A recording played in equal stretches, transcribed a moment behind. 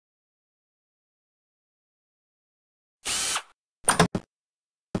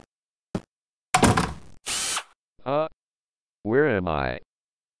Huh? Where am I?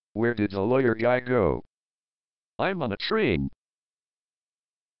 Where did the lawyer guy go? I'm on a train.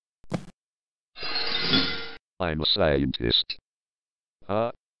 I'm a scientist.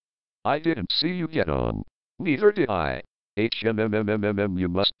 Huh? I didn't see you get on. Neither did I. You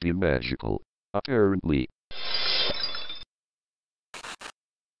must be magical. Apparently.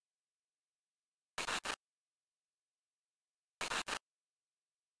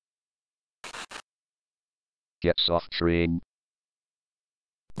 Gets off train.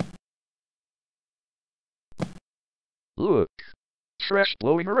 Look. Trash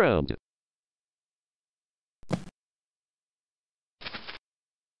blowing around.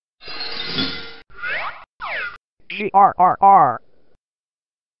 GRRR.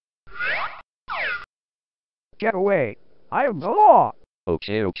 Get away. I am the law.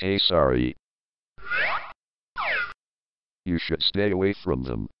 Okay, sorry. You should stay away from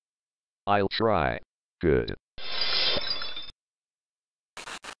them. I'll try. Good.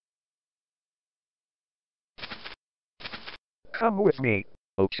 Come with me.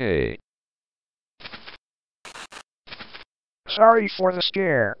 Okay. Sorry for the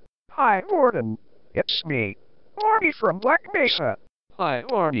scare. Hi, Gordon. It's me, Arnie from Black Mesa. Hi,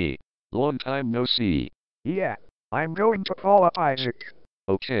 Arnie. Long time no see. Yeah, I'm going to call up Isaac.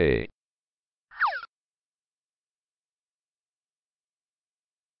 Okay.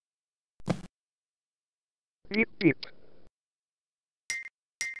 Beep beep.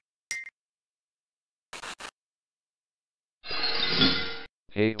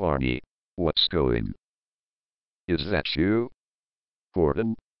 Hey, Arnie. What's going? Is that you?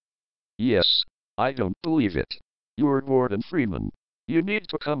 Gordon? Yes. I don't believe it. You're Gordon Freeman. You need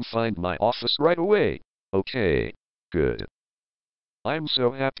to come find my office right away. Okay. Good. I'm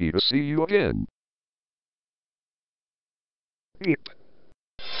so happy to see you again. Beep.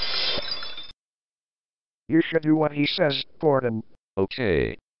 You should do what he says, Gordon.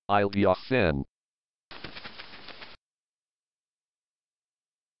 Okay. I'll be off then.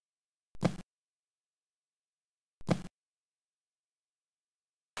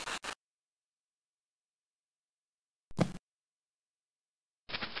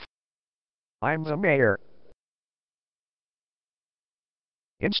 I'm the mayor.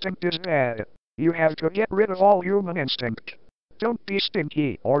 Instinct is bad. You have to get rid of all human instinct. Don't be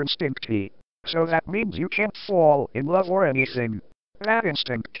stinky or instincty. So that means you can't fall in love or anything. That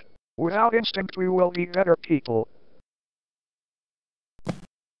instinct. Without instinct we will be better people.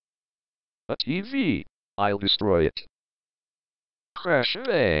 A TV. I'll destroy it. Crash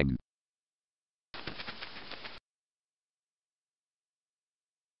bang.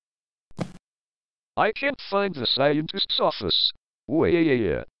 I can't find the scientist's office.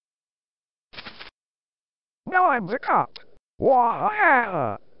 Wait. Now I'm the cop.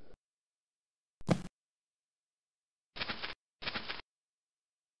 Wah!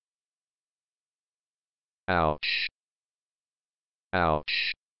 Ouch.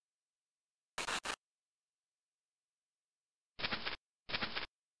 Ouch.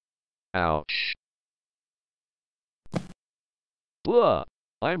 Ouch. Blah.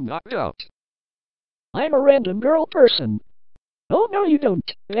 I'm knocked out. I'm a random girl person. Oh no you don't,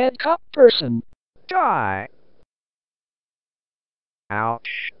 bad cop person. Die.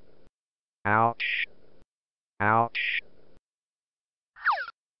 Ouch. Ouch. Ouch.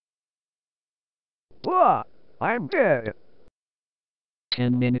 Blah. I'm dead.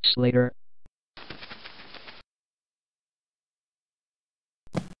 10 minutes later.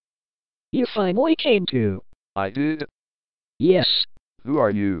 You finally came to. I did? Yes, Who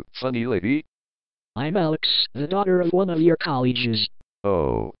are you, funny lady? I'm Alex, the daughter of one of your colleges.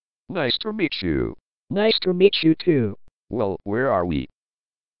 Oh. Nice to meet you. Nice to meet you too. Well, where are we?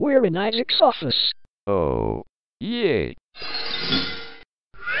 We're in Isaac's office. Oh. Yay.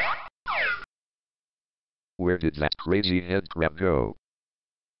 Where did that crazy head crab go?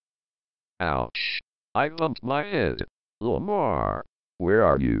 Ouch. I bumped my head. Lamar. Where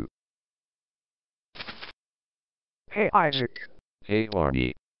are you? Hey Isaac. Hey,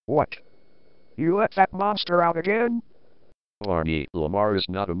 Arnie. What? You let that monster out again? Arnie, Lamar is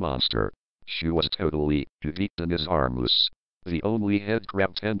not a monster. She was totally beaten is harmless. The only head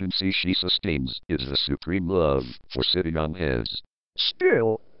crab tendency she sustains is the supreme love for sitting on heads.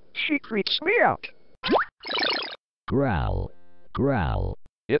 Still, she creeps me out. Growl. Growl.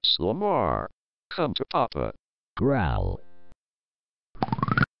 It's Lamar. Come to Papa. Growl.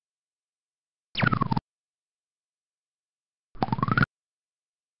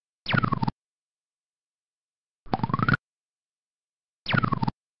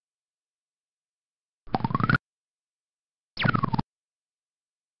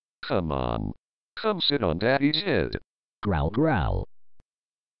 Come on. Come sit on Daddy's head. Growl, growl.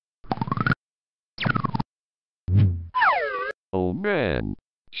 Oh man,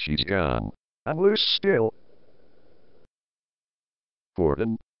 she's gone. I'm loose still.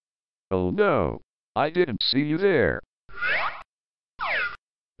 Gordon? Oh no, I didn't see you there.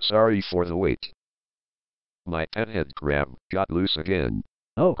 Sorry for the wait. My pet head crab got loose again.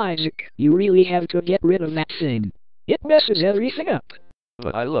 Oh, Isaac, you really have to get rid of that thing. It messes everything up.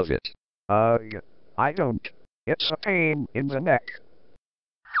 But I love it. I don't. It's a pain in the neck.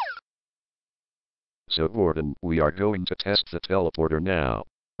 So Gordon, we are going to test the teleporter now.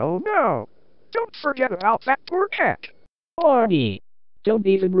 Oh no! Don't forget about that poor cat. Barney, don't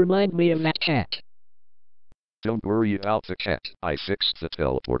even remind me of that cat. Don't worry about the cat, I fixed the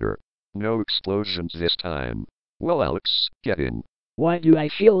teleporter. No explosions this time. Well, Alex, get in. Why do I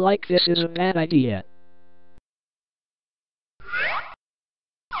feel like this is a bad idea?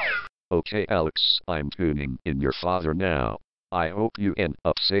 Okay, Alex, I'm tuning in your father now. I hope you end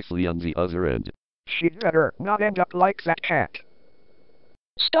up safely on the other end. She'd better not end up like that cat.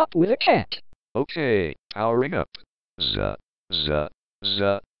 Stop with a cat. Okay, powering up. Z, z,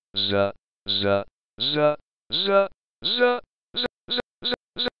 z, z, z, z, z, z,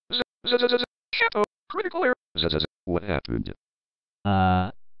 oh, critical error. What happened?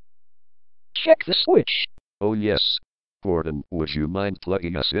 Check the switch. Oh yes. Gordon, would you mind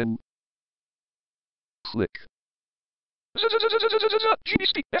plugging us in? Click.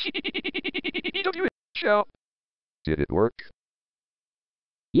 Did it work?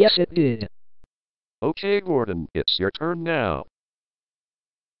 Yes, it did. Okay, Gordon, it's your turn now.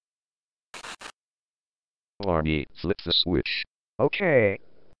 Barney, flip the switch. Okay.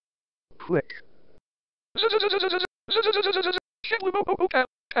 Click.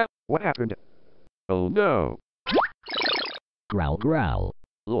 What happened? Oh no. Growl, growl.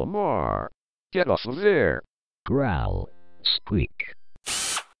 Lamar, get off of there. Growl. Squeak.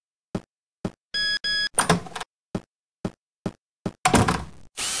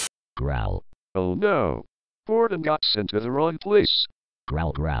 Growl. Oh no. Gordon got sent to the wrong place.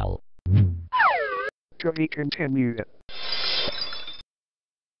 Growl, growl. To be continued.